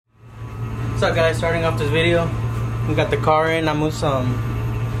What's up, guys? Starting off this video, we got the car in. I moved some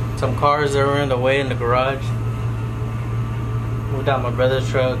cars that were in the way in the garage. Moved out my brother's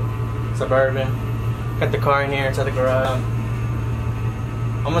truck, Suburban. Got the car in here inside the garage.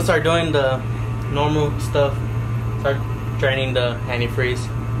 I'm gonna start doing the normal stuff. Start draining the antifreeze.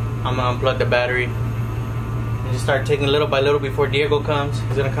 I'm gonna unplug the battery and just start taking little by little before Diego comes.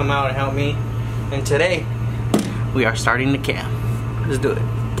 He's gonna come out and help me. And today we are starting the cam. Let's do it.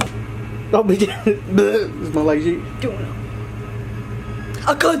 Oh, but it smells like shit.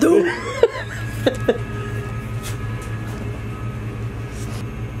 I can't do it.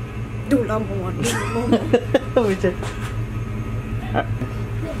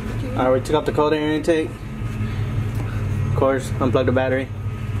 Alright, we took off the cold air intake. Of course, unplugged the battery.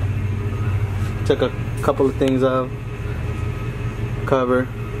 Took a couple of things off. Cover.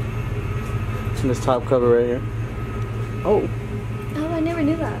 And this top cover right here. Oh. Oh, I never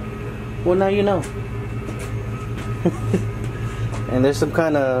knew that. Well, now you know. And there's some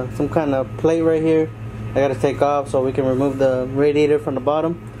kind of plate right here I gotta take off so we can remove the radiator from the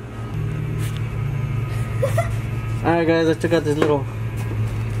bottom. Alright guys, I took out this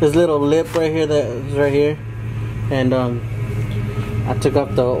little lip right here that is right here, and I took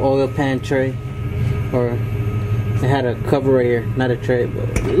off the oil pan tray, or it had a cover right here, not a tray,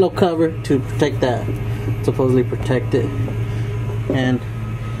 but a little cover to protect that, supposedly protect it. And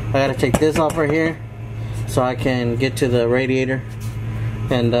I gotta take this off right here so I can get to the radiator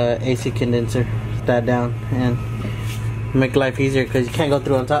and AC condenser, that down, and make life easier because you can't go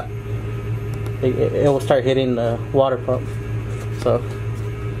through on top. It will start hitting the water pump, so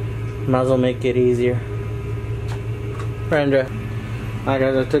might as well make it easier. Alright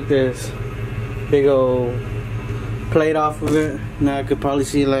guys, I took this big old plate off of it. Now I could probably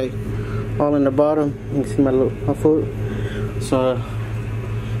see like all in the bottom. You can see my foot. So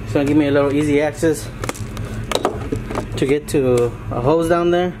it's gonna give me a little easy access to get to a hose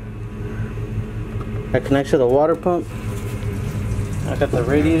down there that connects to the water pump. I got the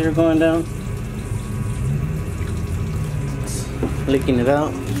radiator going down. Leaking it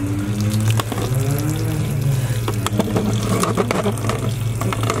out.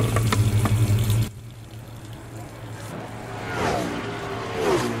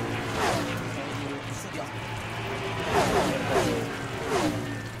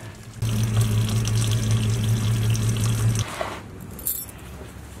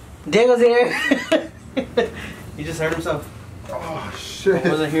 Diego's here. He just hurt himself. Oh shit! I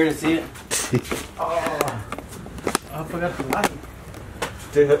wasn't here to see it. Oh, I forgot the light.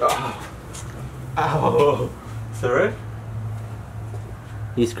 Dude, oh. Ow. Is that right?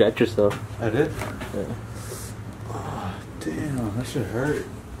 You scratched yourself. I did? Yeah. Oh, damn, that should hurt.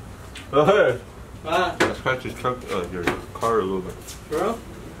 Oh, Ah. I scratched your truck, your car a little bit. Bro?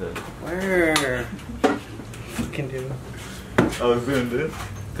 Yeah. Where? Fucking dude. I was doing this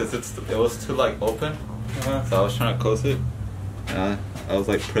because it was too like open, so I was trying to close it. I was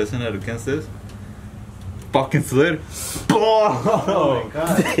like pressing it against this. Fucking slid. Oh my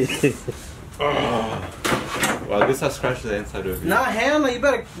god. Well, at least I scratched the inside of it. Nah, hell no, you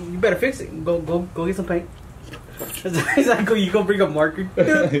better fix it. Go get some paint. He's like, you go bring a marker.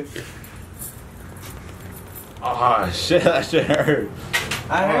 Oh shit, that shit hurt.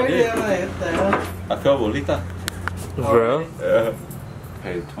 I heard it. I'm like, what the hell? I felt bolita. Bro. Yeah.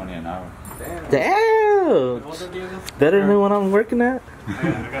 Paid $20 an hour. Damn. Better than what I'm working at.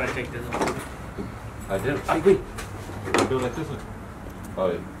 I gotta take this off. I did. I wait. I do it like this one. Oh,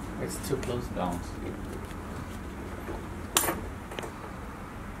 yeah. It's too close. Down.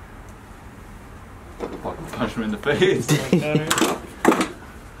 Fucking punch me in the face.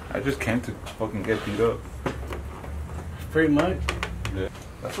 I just came to fucking get beat up. Pretty much. Yeah.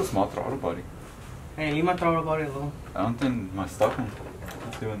 That's a small throttle body. Hey, leave my throttle body alone. I don't think my stocking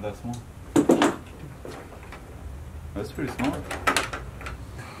is even that small. That's pretty small.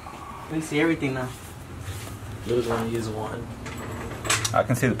 We see everything now. Lose one, use one. I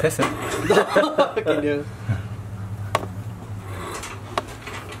can see the piston. Fucking do.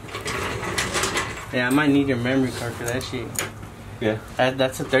 Yeah, I might need your memory card for that shit. Yeah.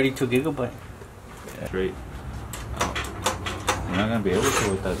 That's a 32 gigabyte. Yeah. Great. You're not gonna be able to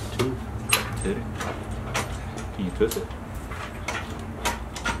with that tube. Did it? Can you twist it?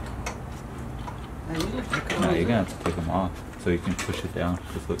 No, you're gonna have to take them off so you can push it down.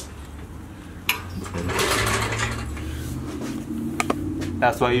 Just look.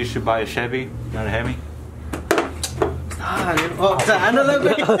 That's why you should buy a Chevy, not a Hemi. Ah, oh, I know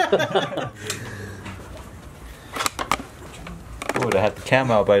that. Would have had the cam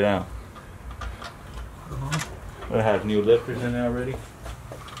out by now. Would have had new lifters in there already.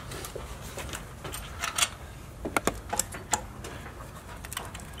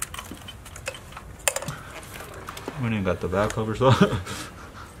 We ain't got the back covers up.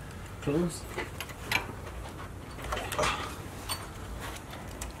 Close.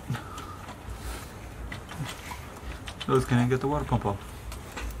 Those can't get the water pump off.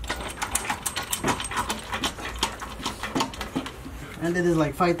 I did this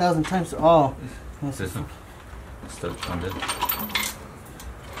like 5,000 times. Oh. This one. Stuck on this.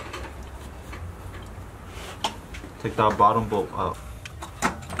 Take that bottom bolt out.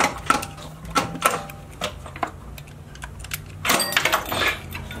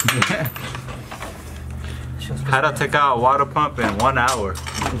 How to take out a water pump in 1 hour.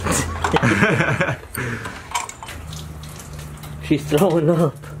 She's throwing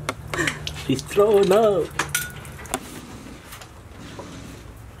up. She's throwing up.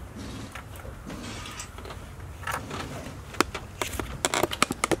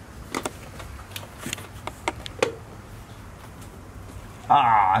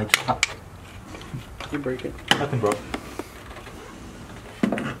 Ah, I just You break it. nothing broke.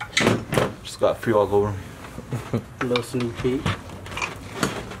 Just got fuel all over me. A little sneak peek.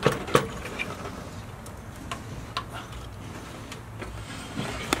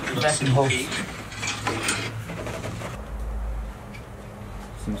 Vacuum hose.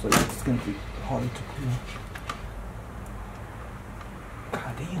 Seems like it's gonna be hard to clean.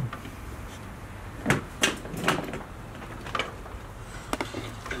 God damn.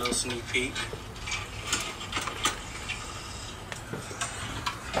 A little sneak peek.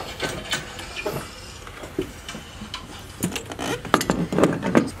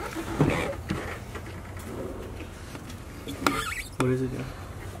 What is it?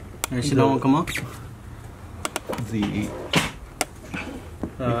 That shit don't come up? ZE.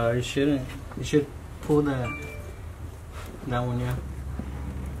 You shouldn't. You should pull that one, yeah.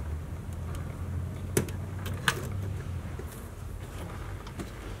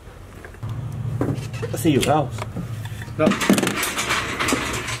 Let's see your valves. Go.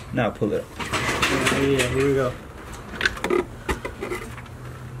 Now pull it. Yeah, here we go.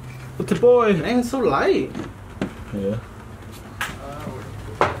 What's the boy? Dang, it's so light. Yeah.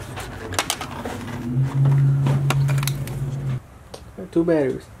 Two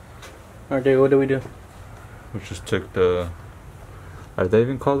batteries. Alright, Dave, what do we do? We just took the. Are they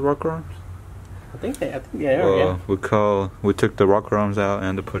even called rocker arms? I think they are, yeah. We took the rocker arms out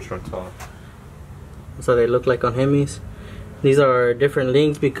and the push rods off. So they look like on Hemis. These are different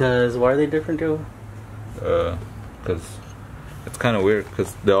links because why are they different, too? Because it's kind of weird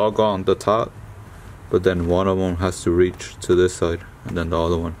because they all go on the top, but then one of them has to reach to this side, and then the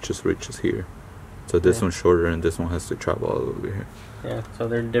other one just reaches here. So this one's shorter, and this one has to travel all over here. Yeah, so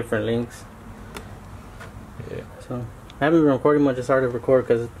they're different links. Yeah. So I haven't been recording much. It's hard to record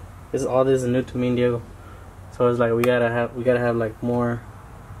because all this is new to me and Diego. So it's like we gotta have like more.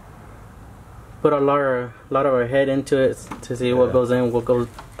 Put a lot of our head into it to see what goes in, what goes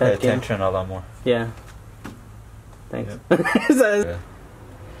Pay back in. attention a lot more. Yeah. Thanks. Yeah. Yeah.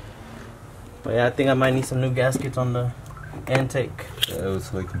 But yeah, I think I might need some new gaskets on the intake. Yeah, it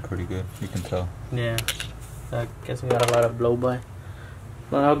was leaking pretty good. You can tell. Yeah. I guess we got a lot of blow by.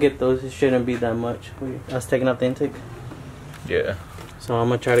 Well, I'll get those. It shouldn't be that much. I was taking out the intake. Yeah. So I'm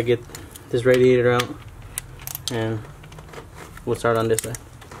gonna try to get this radiator out, and we'll start on this side.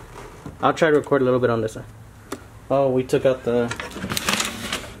 I'll try to record a little bit on this side. Oh, we took out the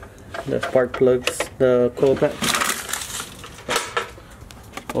spark plugs, the coil pack.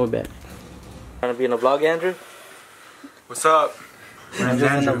 We'll be back. Trying to be in a vlog, Andrew? What's up? I'm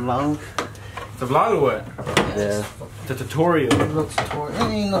just in a vlog. The vlog or what? Yeah. The tutorial. No tutorial.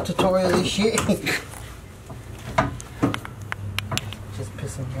 Ain't no tutorial this shit. Just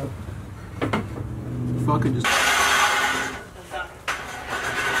pissing me off. Fucking just.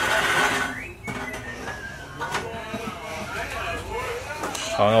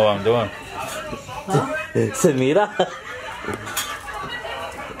 I don't know what I'm doing. Se mira.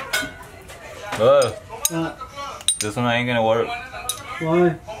 This one ain't gonna work.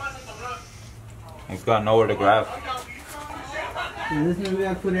 Why? It's got nowhere to grab. Is this maybe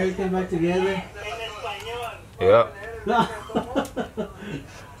I put everything back together? Yeah.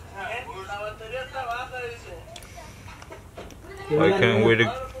 Why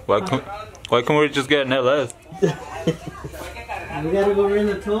can't we just get an LS? We gotta go in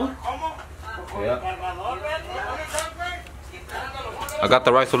the tool? Yeah. I got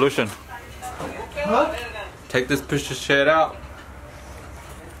the right solution. Huh? Take this piece of shit out.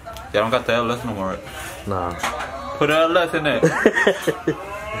 Yeah, I don't got the LS no more. Nah. Put an LS in it.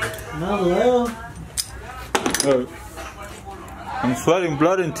 No, well. I'm sweating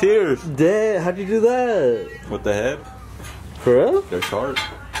blood and tears. Dad, how'd you do that? What the heck? For real? They're sharp.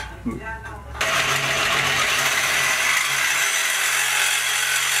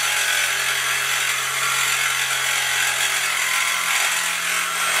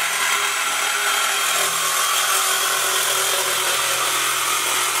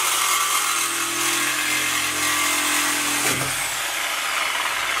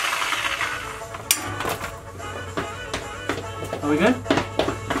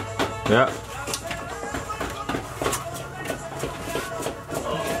 Yeah.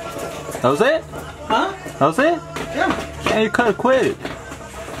 That was it? Huh? That was it? Yeah. And you could have quit.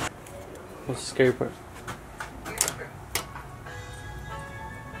 What's the scary part?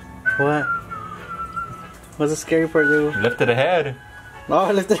 What? What's the scary part, dude? Lifted a head. Oh,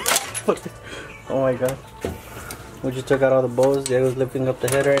 I lifted. Oh my god. We just took out all the bolts. Diego's lifting up the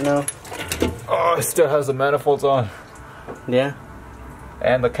head right now. Oh, it still has the manifolds on. Yeah.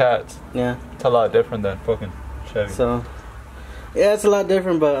 And the cats. Yeah. It's a lot different than fucking Chevy. So, yeah, it's a lot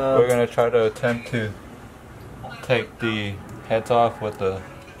different, but we're gonna try to attempt to take the heads off with the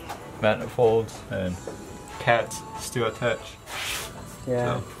manifolds and cats still attached.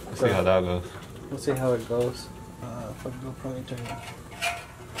 yeah. So, we'll see how that goes. We'll see how it goes. Fuck, go for me, turn it.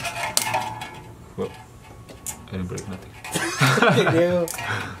 Whoop. I didn't break nothing. Diego.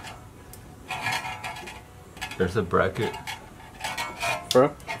 There's a bracket Bro?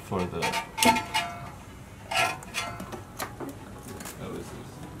 for the.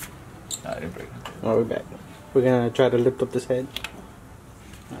 I didn't break nothing. Oh, we're back. We're gonna try to lift up this head.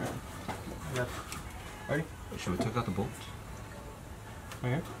 Alright. Ready? Should we take out the bolts? Right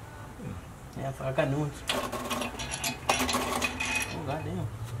here? Yeah, I got new ones. Oh, goddamn.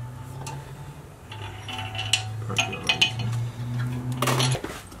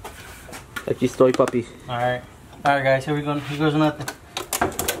 Aquí estoy, papi. Alright. Alright, guys, here we go. Here goes nothing.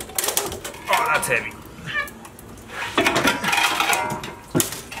 Oh, that's heavy.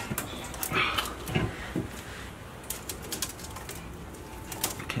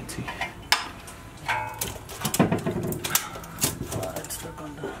 I can't see. It's stuck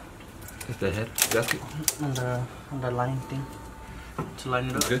on Is the head gasket? the line thing. To line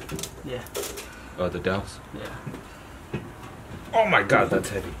it up. Good? Yeah. Oh, the dowels? Yeah. Oh my god, that's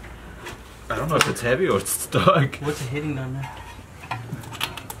heavy. I don't know if it's heavy or it's stuck. What's it hitting down there?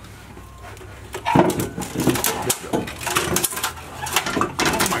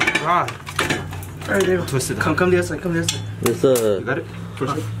 Oh my god. Alright, there. Twist it. Come the other side, come the other side. There's you got it?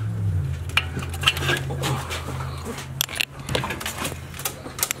 Push it.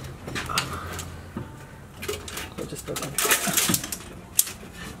 It's just stuck on.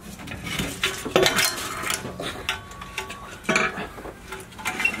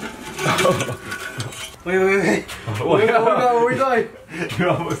 Wait. Where we going? You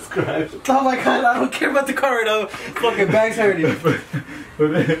almost crashed. Oh my god, I don't care about the car right now. Fucking bag's hurting.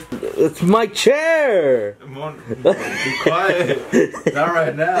 It's my chair! Be quiet. Not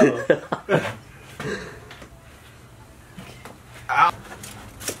right now. Ow.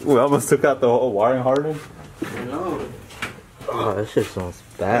 We almost took out the whole wiring harden. No. Oh, that shit sounds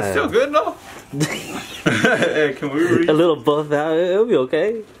bad. It's still good, no? Hey, can we read? A little buff out, it'll be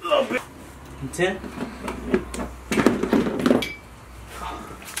okay. 10.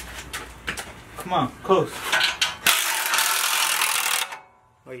 Come on, close.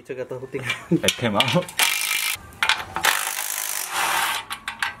 Oh, you took out the whole thing. It came out.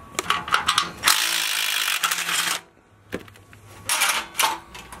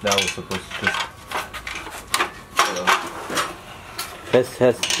 That was supposed to just.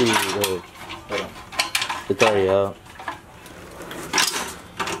 Has to. It's already out.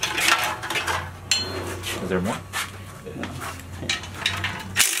 Is there more? Yeah.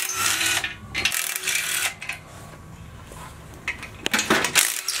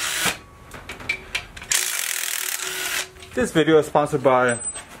 This video is sponsored by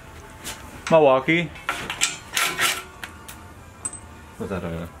Milwaukee. Was that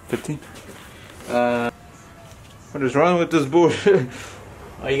a 15? What is wrong with this bullshit?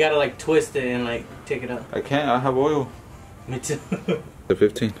 Oh, you gotta like twist it and like take it out. I can't, I have oil. Me too. The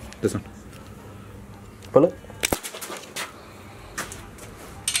 15, this one. Pull it.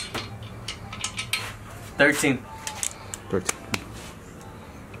 13. 13.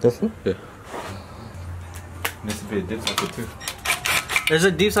 This one? Yeah. Needs to be a dip socket too. There's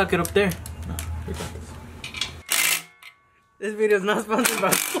a deep socket up there. No, we got this. This video is not sponsored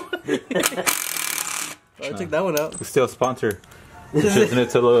by. Oh, I took that one out. We still sponsor. Choosing it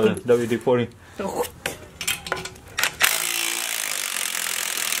to the WD-40.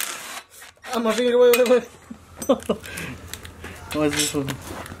 Oh, my finger, wait. What's this one?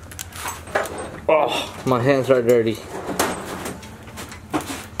 Oh, my hands are dirty.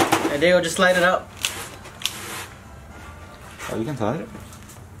 And Diego, just slide it out. Oh, you can tie it?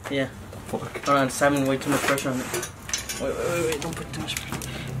 Yeah. Fuck. Hold on, Simon, way too much pressure on it. Wait, don't put too much pressure.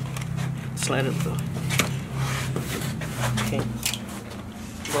 Slide it though. Okay.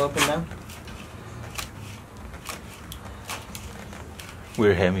 Go up and down.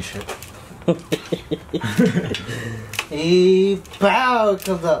 We're Hemi shit. Hey, pow,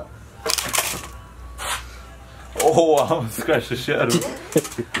 comes up. Oh, I almost scratched the shit out of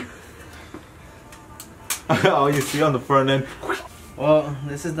it. All you see on the front end. Well,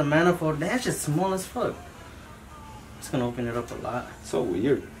 this is the manifold. That's just small as fuck. It's gonna open it up a lot. So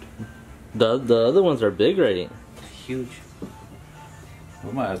weird. The other ones are big already. Huge.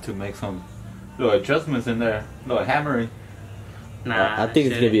 We might have to make some little adjustments in there. Little hammering. Nah, I think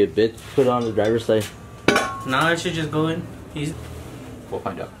it's gonna be a bitch. Put it on the driver's side. Nah, it should just go in. Easy. We'll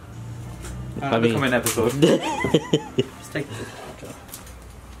find out. I mean, Become an episode. Just take this.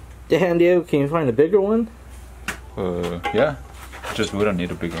 damn, Diego, can you find a bigger one? Yeah. Just we don't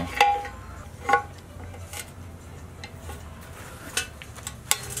need a big one.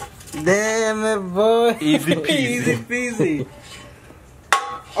 Damn it, boy. Easy peasy. Easy peasy.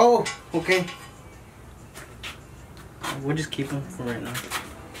 Oh, okay. We'll just keep them for right now.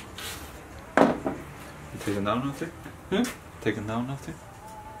 You taking down nothing? Taking down nothing?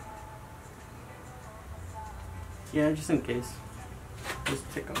 Yeah, just in case. Just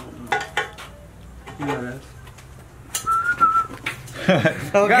take them out. You know that.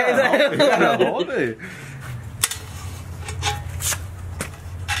 Okay, You gotta hold it.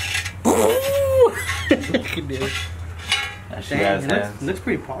 Look at this. That shit has Dang, hands. looks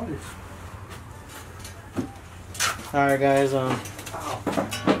pretty polished. Alright guys,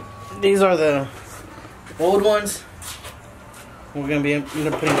 these are the old ones. We're gonna be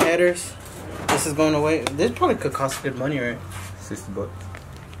putting headers. This is going away. This probably could cost good money, right? $60.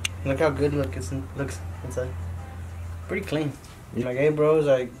 Look how good looks inside. Pretty clean. You're like, hey bros,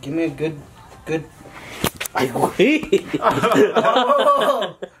 like give me a good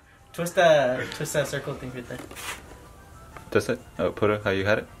twist that circle thing right there. Just it? Oh, put it how you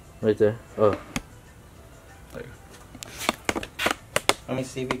had it? Right there. Oh. Like, Let me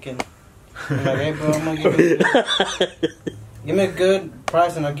see if we can. I'm like, hey bro, I'm gonna give me a good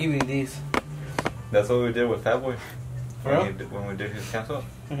price and I'll give you these. that's what we did with Fat Boy. For real? When we did his cancel.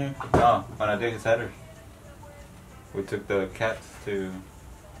 Mm-hmm. No, when I did his header. We took the cats to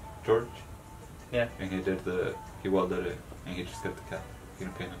George. Yeah. And he welded it and he just got the cat. He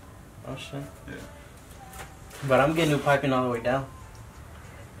didn't paint it. Oh shit. Yeah. But I'm getting new piping all the way down.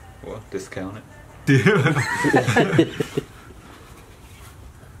 Well, discount it.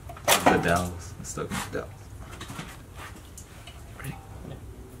 The dowels. It's stuck in the dowels.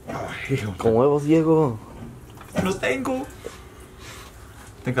 Con huevos, Diego. Los tengo.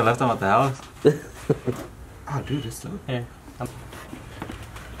 Think I left them at the house. Oh, dude, it's stuck. Here.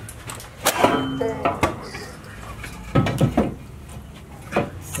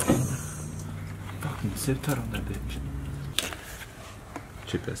 Fucking zip tight on that bitch.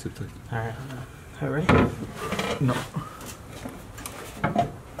 Cheap ass zip tight. Alright. Alright. No.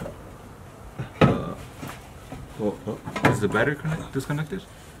 Is the battery disconnected?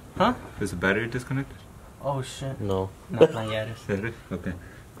 Huh? Is the battery disconnected? Oh shit. No. Not playing yet. Is it? Okay.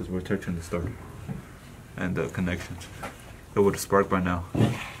 Because we're touching the starter. And the connection. It would have sparked by now.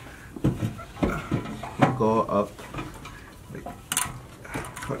 Go up.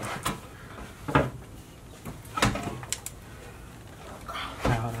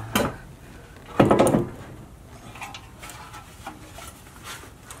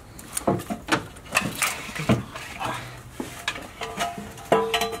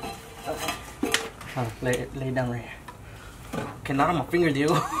 Like, lay it down right here. Okay, not on my finger,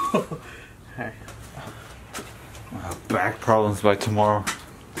 Diego. Alright. I'll have back problems by tomorrow.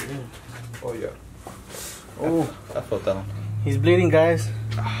 Oh yeah. Oh, I felt that one. he's bleeding, guys.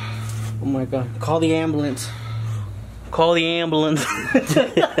 Oh my god. Call the ambulance. Call the ambulance.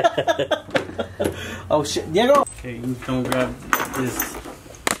 Oh shit, Diego. Okay, you come grab this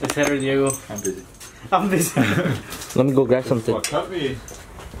header, Diego. I'm busy. I'm busy. Let me go grab something. What cut me?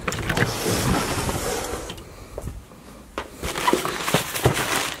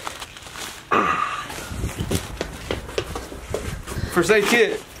 First aid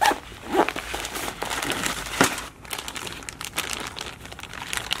kit.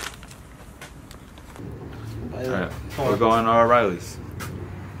 Alright, we're going to O'Reilly's.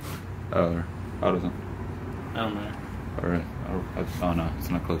 AutoZone. I don't know. Alright. Oh no, it's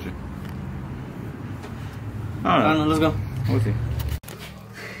not close yet. I don't know, let's go. We'll see.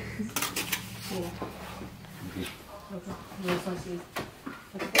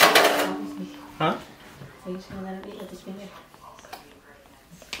 Huh?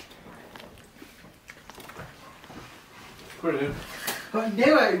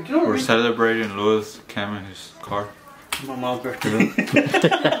 We're celebrating Louis Cam in his car. My mom's birthday.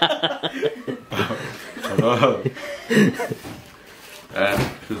 And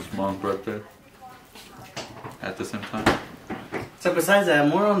his mom's birthday at the same time. So besides that,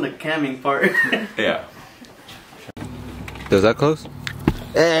 more on the camming part. Yeah. Does that close?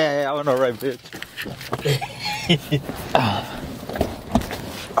 Hey, I want to right, bitch.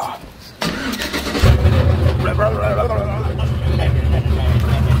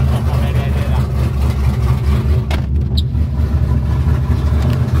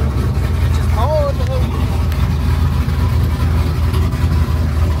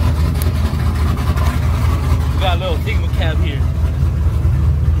 Got a little Sigma cab here.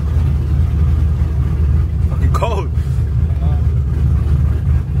 Fucking cold.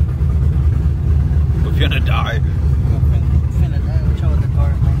 We're gonna die. Finna die. Watch out with the car,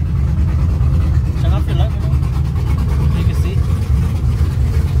 man. Turn off your light, man. So you can see.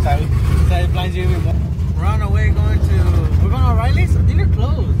 Sorry, it blinds you even more. We're on our way going to. We're going to O'Reilly's? I think they're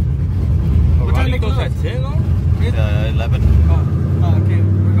closed. What time they close? At 10, no? 11. Oh, okay.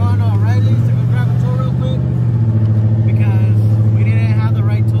 We're going to O'Reilly's to go grab a tool real quick because we didn't have the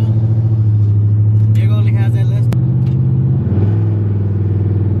right tool. Diego only has that list.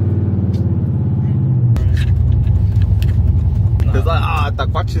 It's like,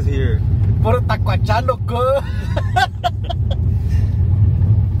 Taquach is here. Puro tacuachando, co.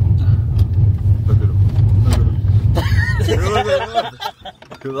 Look at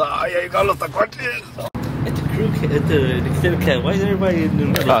him. Yeah, you got los tacuaches. At the crew, at the extended cab, why is everybody in the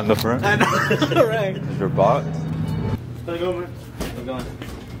middle? On the front. I know, right? Is your box? Let's go, man. We're going.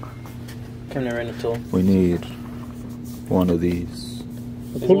 Come to rent a tool. We need one of these.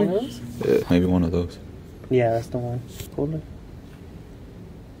 Is one of those? Maybe one of those. Yeah, that's the one. Pull it.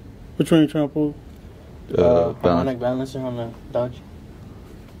 Which one are you trying to pull? Harmonic balancer on the Dodge.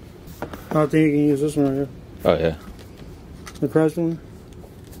 I think you can use this one right here. Oh, yeah. The crash one.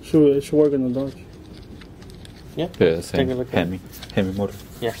 It should work in the Dodge. Yeah. Yeah, the same. Take a look at Hemi motor.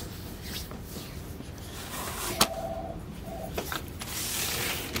 Yeah.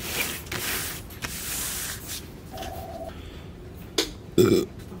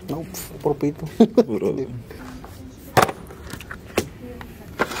 Nope, puro pito.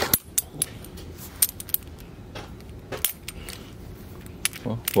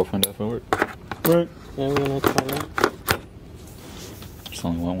 Well, we'll find out if it works. Right. Yeah, we're gonna have to find out. There's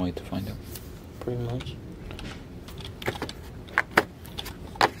only one way to find out. Pretty much.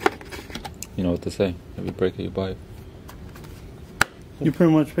 You know what to say. If you break it, you buy it. You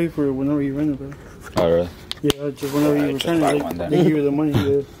pretty much pay for it whenever you rent it, bro. Oh, really? Yeah, just whenever you just return buy it, one then. they give you the money.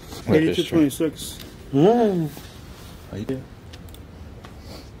 Yeah. Wait, this 8226. Mm. Are you?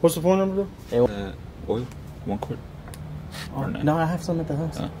 What's the phone number though? Oil? 1 quart? Oh, Or nine? no, I have some at the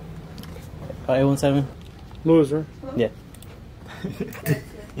house. Oh. 817. Lewis, right? Yeah.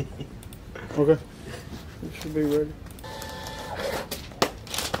 Okay. It should be ready.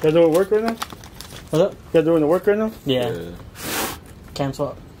 You doing work right now? What's up? You doing the work right now? Yeah. Cam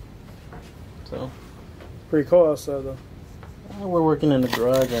swap. So. Pretty cold outside though. We're working in the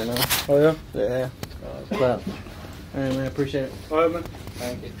garage right now. Oh yeah? Yeah. But, alright, man, I appreciate it. Alright, man.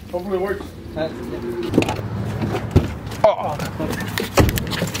 Thank you. Hopefully it works. Oh!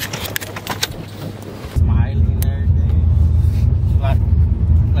 Smiling and everything.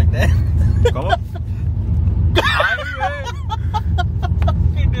 Like that. Come on.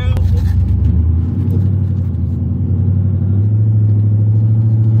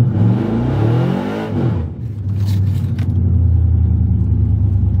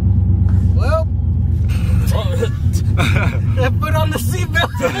 Well, put on the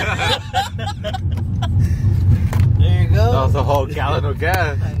seatbelt. There you go. That was a whole gallon of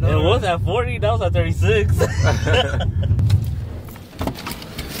gas. It was at 40, that was at 36.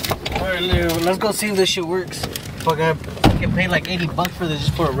 Alright, let's go see if this shit works. Fuck, I can pay like $80 for this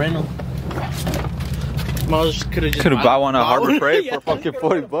just for a rental. Could Could've bought one at Harbor Freight for fucking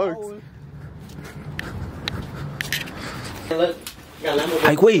 $40. Look, got Lambo.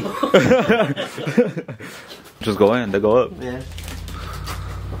 Like, wait. Just go in, they go up. Yeah.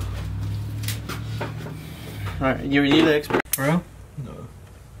 Alright, you the expert. For real? No.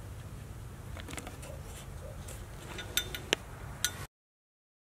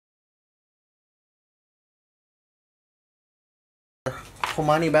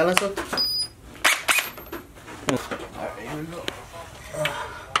 Homani balancer. Alright, here we go.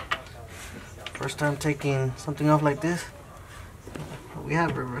 First time taking something off like this. We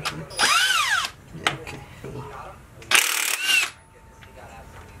have reverse, right? Yeah, okay.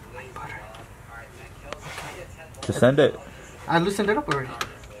 Just send it. I loosened it up already.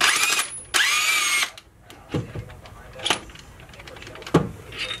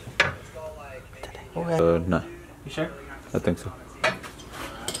 Okay. No. You sure? I think so.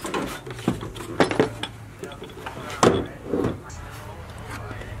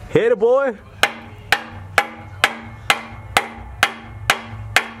 Hit it, boy.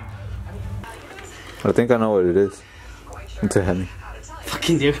 I think I know what it is. It's a Hemi.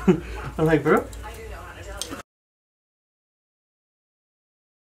 Fucking dude. I'm like, bro.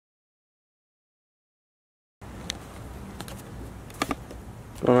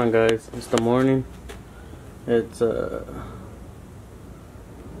 What's going on, guys? It's the morning. It's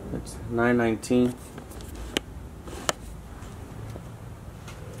 9:19.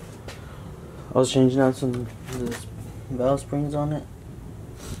 I was changing out some this valve springs on it.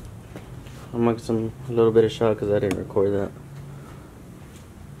 I'm making a little bit of shot because I didn't record that.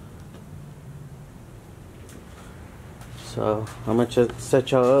 So I'm gonna just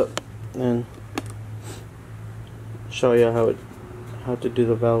set y'all up and show y'all how to do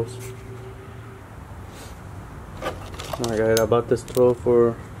the valves. Alright, I bought this tool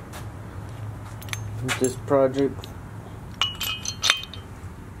for this project.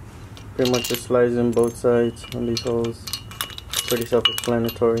 Pretty much just slides in both sides on these holes. Pretty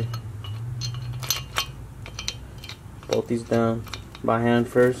self-explanatory. Bolt these down by hand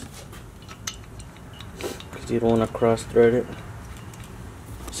first, because you don't want to cross thread it.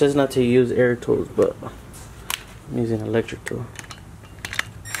 It says not to use air tools, but I'm using an electric tool.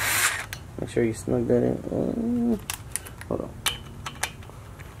 Make sure you snug that in. Hold on.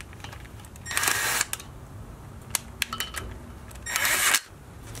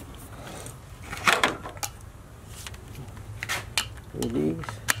 These,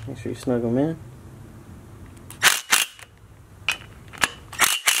 make sure you snug them in.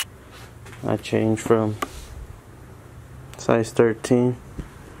 I changed from size 13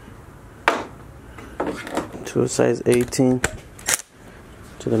 to a size 18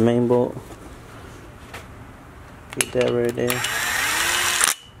 to the main bolt. Get that right there.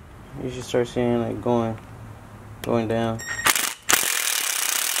 You should start seeing like going down.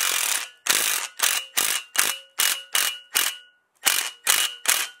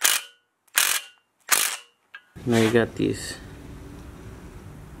 Now you got these.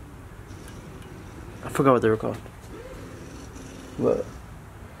 I forgot what they were called. But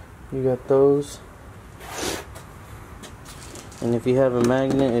you got those. And if you have a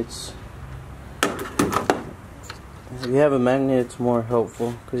magnet, it's more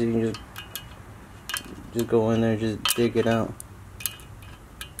helpful because you can just go in there and just dig it out.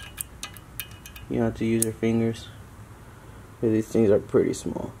 You don't have to use your fingers. These things are pretty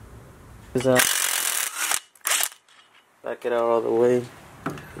small. Back it out all the way.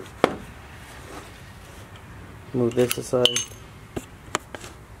 Move this aside.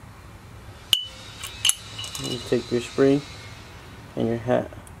 You take your spring and your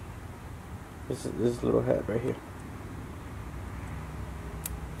hat. This little hat right here.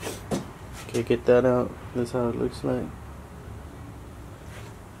 Okay, get that out. This is how it looks like.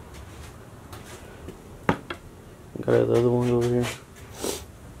 Got the other one over here.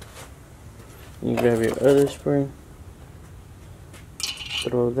 You grab your other spring.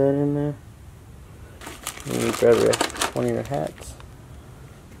 Throw that in there. And you grab one of your hats.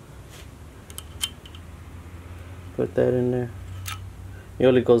 Put that in there. It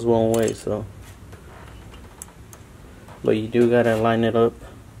only goes one way, so. But you do gotta line it up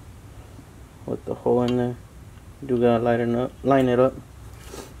with the hole in there. You do gotta line it up.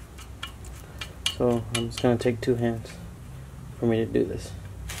 So I'm just gonna take 2 hands for me to do this.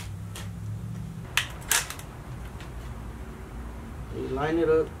 You line it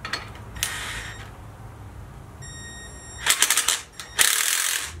up.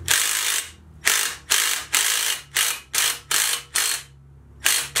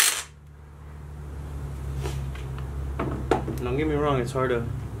 Don't get me wrong, it's hard to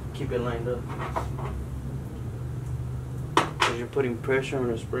keep it lined up because you're putting pressure on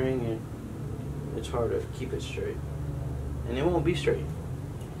the spring and it's hard to keep it straight. And it won't be straight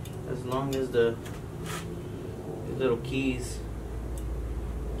as long as the little keys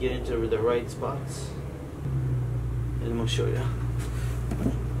get into the right spots. And I'm gonna show you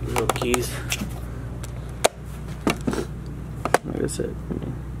the little keys. Like I said,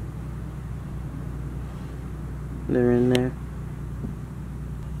 they're in there.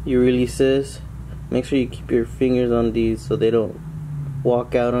 You release this. Make sure you keep your fingers on these so they don't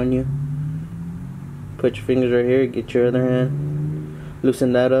walk out on you. Put your fingers right here. Get your other hand.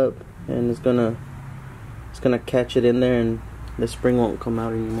 Loosen that up, and it's gonna catch it in there, and the spring won't come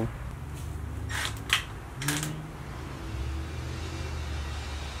out anymore.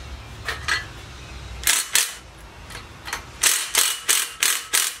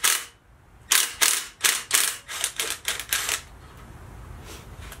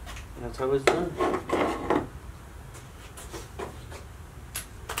 That's how it's done.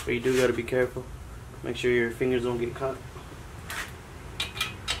 But you do gotta be careful. Make sure your fingers don't get caught.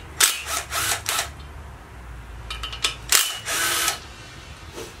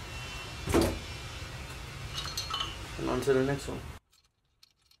 on to the next one.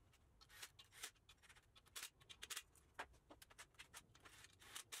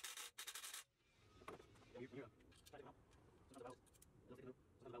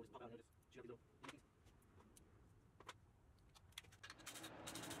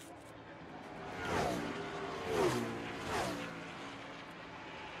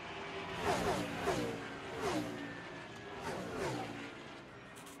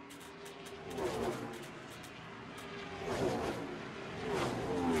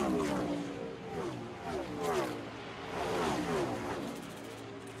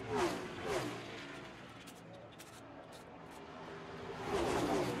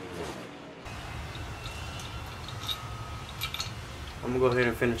 I'm gonna go ahead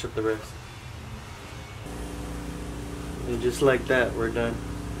and finish up the rest. And just like that, we're done.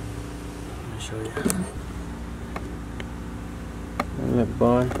 Let me show you. That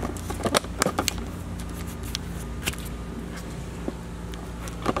boy.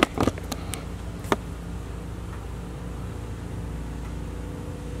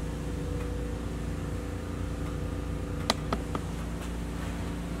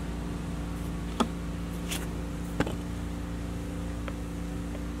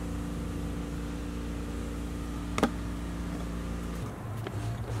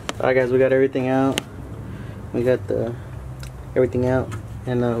 Alright guys, we got everything out. We got everything out,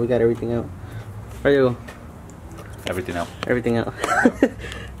 and we got everything out. Where you go? Everything out. Everything out.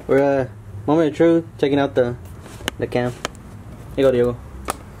 We're moment of truth, checking out the cam. Here you go, Diego.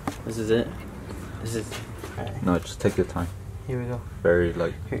 This is it. This is. Right. No, just take your time. Here we go. Very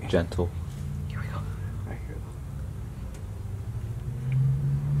like Here. gentle. Here we go. Right here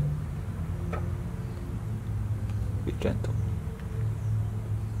we go. Be gentle.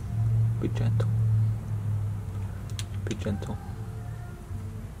 Be gentle. Be gentle.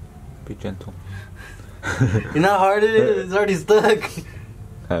 Be gentle. You know how hard it is? It's already stuck.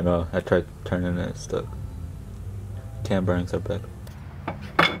 I know. I tried turning it, it's stuck. Cam bearings are back.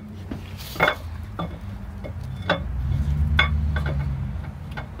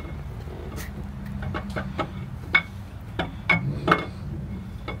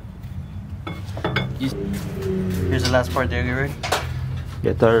 Here's the last part there. You ready?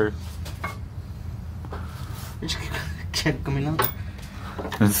 Get there. Check coming out.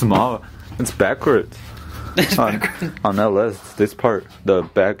 It's small. It's backwards. It's on, backwards. on LS, this part, the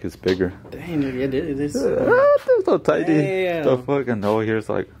back is bigger. Dang, yeah, it is. It's so tiny. Damn. The fucking over here is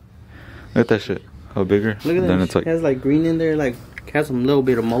like, look at that shit. How bigger? Look at that. Then it's like, it has like green in there, like has some little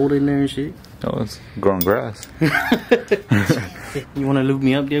bit of mold in there and shit. oh, it's growing grass. You wanna lube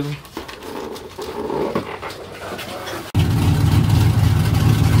me up, Diego?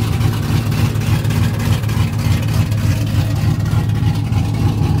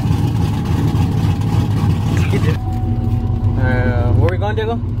 Where we going,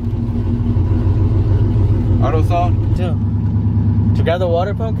 Diego? Auto saw? To grab the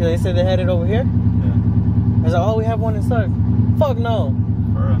water pump, because they said they had it over here. Yeah. I was like, oh, we have one in stock. Fuck no.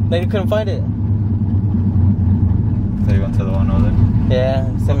 They couldn't find it. So you went to the one over there? Yeah,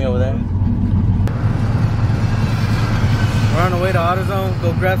 send me over there. We're on the way to AutoZone.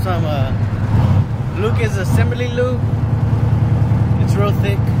 Go grab some Lucas assembly lube. It's real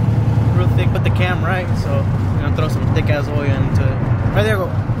thick, but the cam right, so we're gonna throw some thick ass oil into it. Right there, go.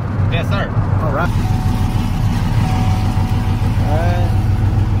 Yes, sir. All right. Alright,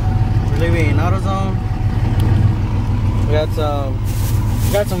 we're leaving AutoZone. We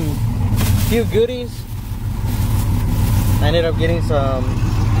got some few goodies. I ended up getting some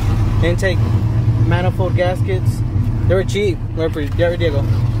intake manifold gaskets. They were cheap. They were pretty. There, Diego.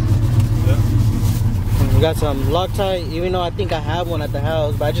 Yeah. We got some Loctite, even though I think I have one at the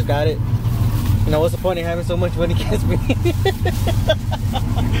house, but I just got it. You know, what's the point of having so much when it gets me?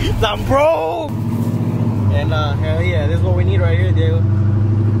 I'm broke. And hell yeah, this is what we need right here, Diego.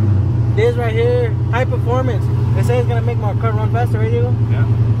 This right here, high performance. They say it's gonna make my car run faster, right, Diego? Yeah.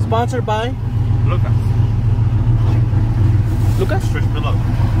 Sponsored by Lucas. Lucas. Stretch below.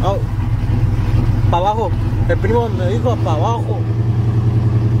 Oh, pa abajo. El primo me dijo pa abajo.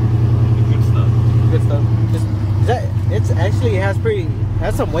 Good stuff. Good stuff. It's actually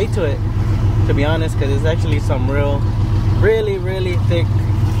has some weight to it, to be honest, because it's actually some really thick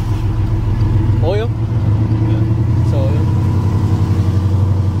oil. Yeah. So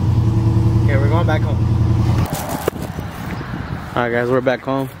okay, we're going back home. Alright guys, we're back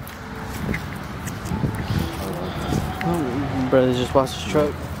home. Brother just washed his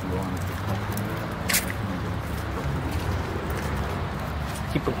truck.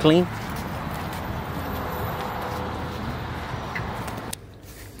 Keep it clean.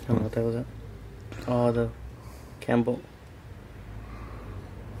 I don't know what that was at. Oh, the cam bolt.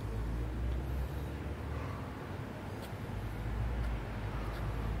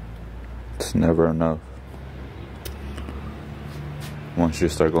 It's never enough. Once you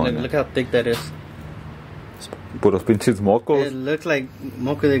start going. Look how thick that is. Puros pinches mocos. It looks like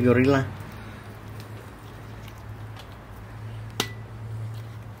moco de gorilla.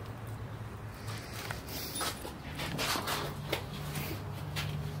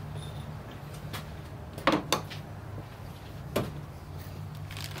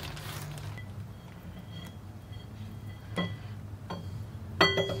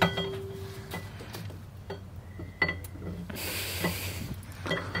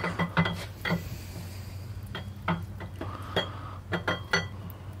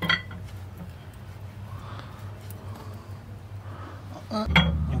 You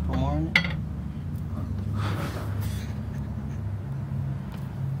put more in it?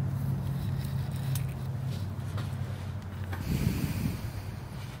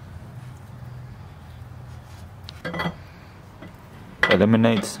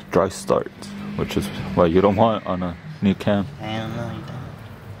 Eliminates dry start, which is what you don't want on a new cam. I don't know. You don't.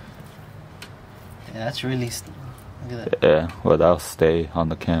 Yeah, that's really. Look at that. Yeah, well that'll stay on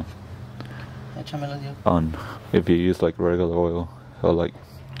the cam. Échamelo, yo. On if you use like regular oil, it'll like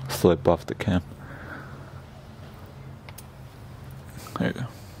slip off the cam. There you go.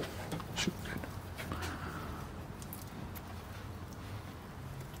 Shoot.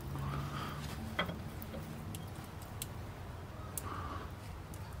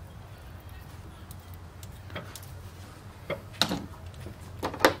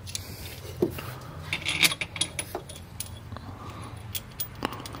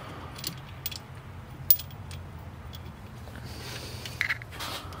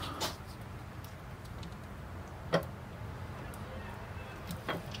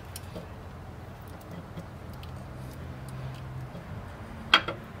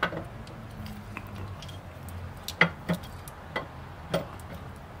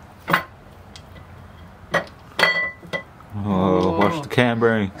 Oh, watch the cam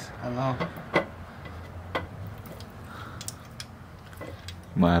bearings. I know.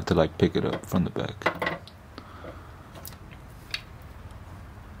 You might have to like pick it up from the back.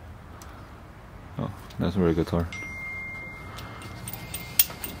 Oh, that's a very good torque.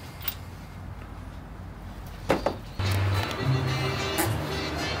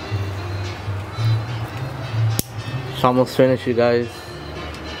 It's almost finished, you guys.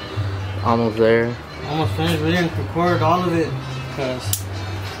 Almost there. Almost finished. We didn't record all of it because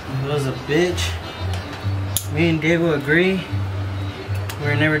it was a bitch. Me and Diego agree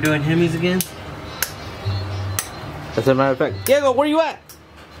we're never doing Hemis again. As a matter of fact, Diego, where you at?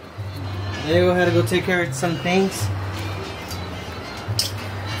 Diego had to go take care of some things.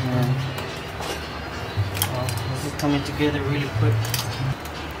 Well, this is coming together really quick.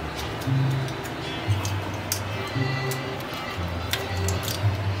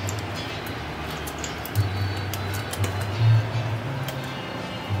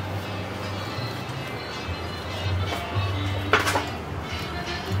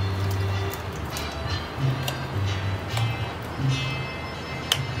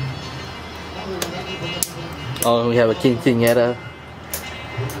 Oh, we have a quinceañera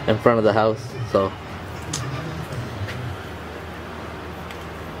in front of the house, so.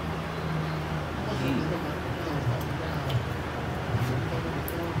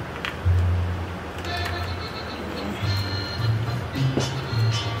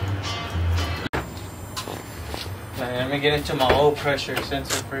 Let me get into my oil pressure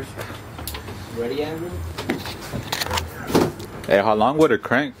sensor first. Ready, Andrew? Hey, how long would it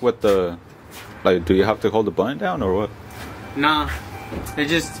crank with the, like, do you have to hold the button down or what? Nah, it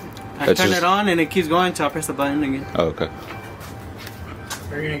just, I It's turn just- it on and it keeps going till I press the button again. Oh, okay.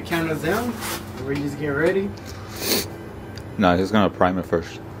 Are you gonna count us down? Or we just get ready? No, he's gonna prime it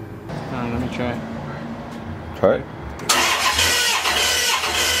first. Let me try. Try it.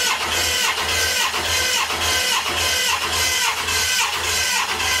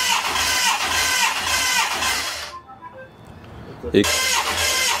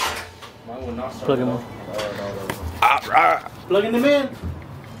 Plug him in. Plugging them in.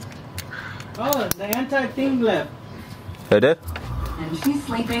 Oh, the anti-thing left. They did? And she's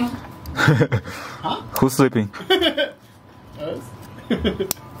sleeping. Who's sleeping? Us?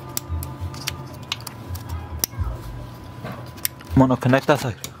 Mono, connect that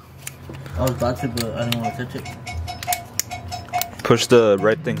side. I was about to, but I didn't want to touch it. Push the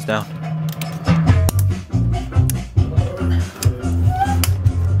red things down.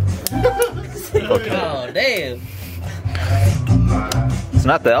 Okay. Oh, damn. It's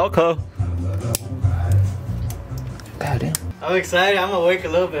not the Elco. God damn. I'm excited. I'm awake a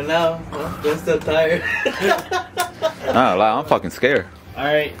little bit now. I'm still tired. Nah, like, I'm fucking scared.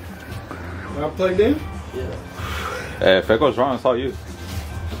 Alright. Am I plugged in? Hey, if it goes wrong, it's all you.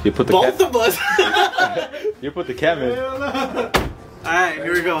 You put the Both of us. You put the cam in. Alright,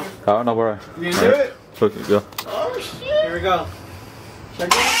 here we go. I don't know where. You can do it? Look, go. Oh shit! Here we go. Check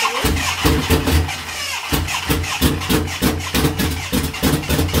it out.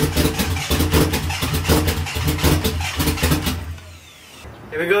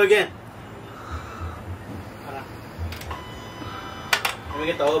 Here we go again. Let me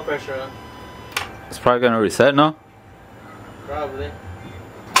get the oil pressure on. It's probably gonna reset now. Probably.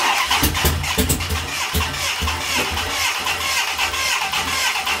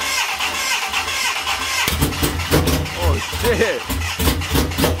 Oh shit!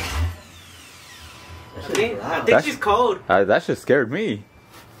 I think she's cold. That shit scared me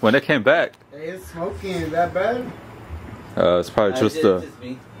when it came back. Hey, it's smoking. Is that bad? It's probably just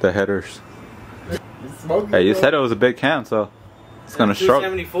the headers. It's smoking. Hey, you bro. said it was a big can, so it's gonna struggle.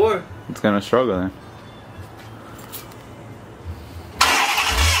 274. It's gonna struggle then.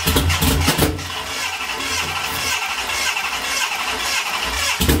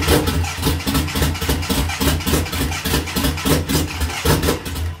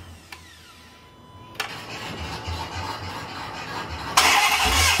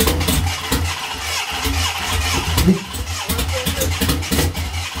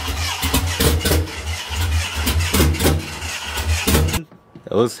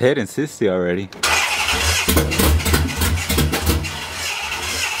 It was hitting 60 already.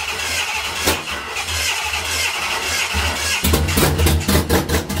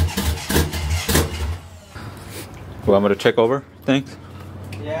 Well, I'm gonna check over things.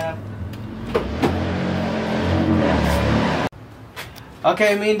 Yeah.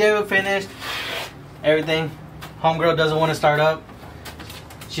 Okay, me and David finished everything. Homegirl doesn't want to start up.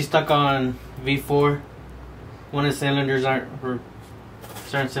 She's stuck on V4. One of the cylinders aren't, or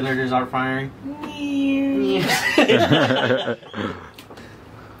certain cylinders aren't firing.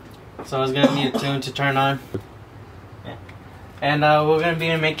 So it's gonna need a tune to turn on. Yeah. And we're gonna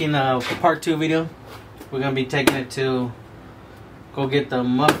be making a part 2 video. We're gonna be taking it to go get the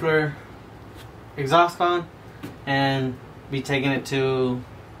muffler exhaust on and be taking it to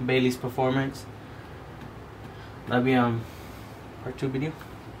Bailey's Performance. That'll be part 2 video.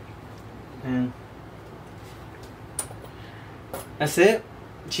 And that's it.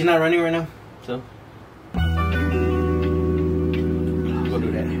 She's not running right now, so I'll go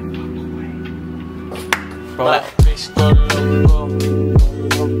do that. Bro,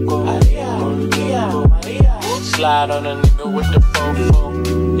 slide on a nigga with the fofo.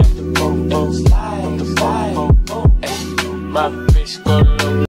 Yeah, the fofo. Slide, slide. My bitch go